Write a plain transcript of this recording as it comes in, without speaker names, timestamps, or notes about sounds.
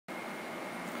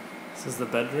This is the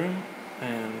bedroom,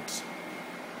 and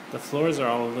the floors are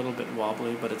all a little bit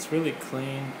wobbly, but it's really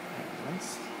clean and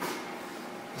nice.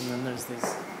 And then there's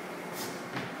these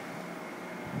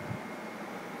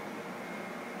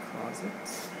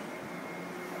closets,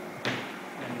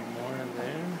 and more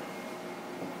there,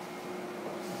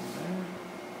 and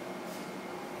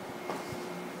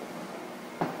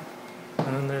there.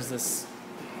 And then there's this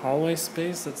hallway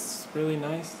space that's really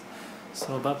nice.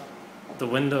 So above, the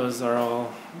windows are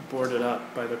all boarded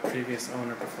up by the previous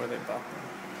owner before they bought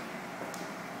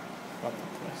the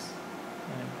place.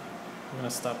 And I'm gonna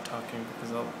stop talking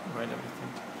because I'll write everything.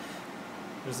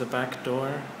 There's a back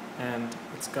door, and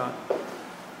it's got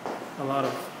a lot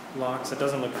of locks. It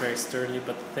doesn't look very sturdy,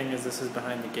 but the thing is, this is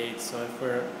behind the gate, so if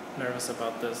we're nervous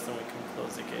about this, then we can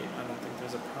close the gate. I don't think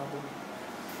there's a problem.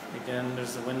 Again,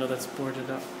 there's a window that's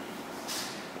boarded up.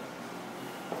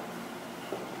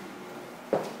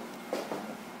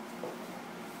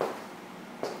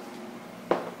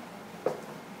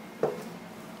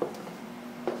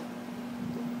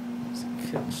 There's a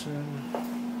kitchen.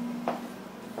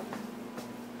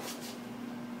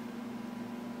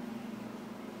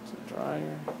 There's a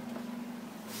dryer.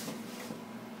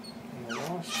 And a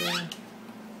washer.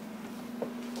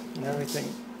 And everything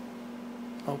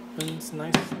opens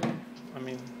nicely. I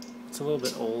mean, it's a little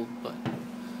bit old, but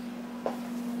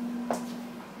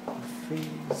a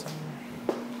freezer,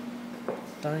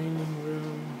 dining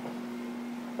room,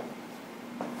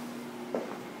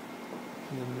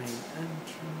 the main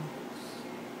entrance.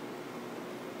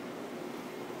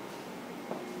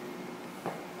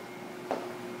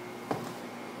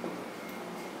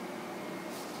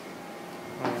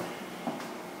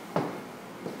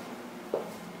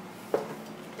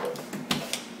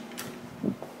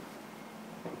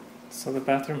 So the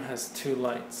bathroom has two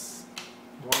lights,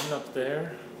 one up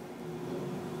there,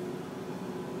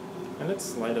 and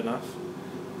it's light enough,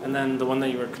 and then the one that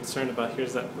you were concerned about,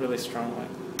 here's that really strong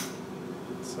light.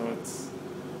 So it's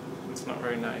not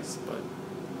very nice, but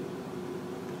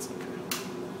it's okay.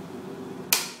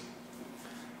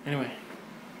 Anyway,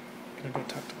 I'm gonna go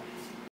talk to him.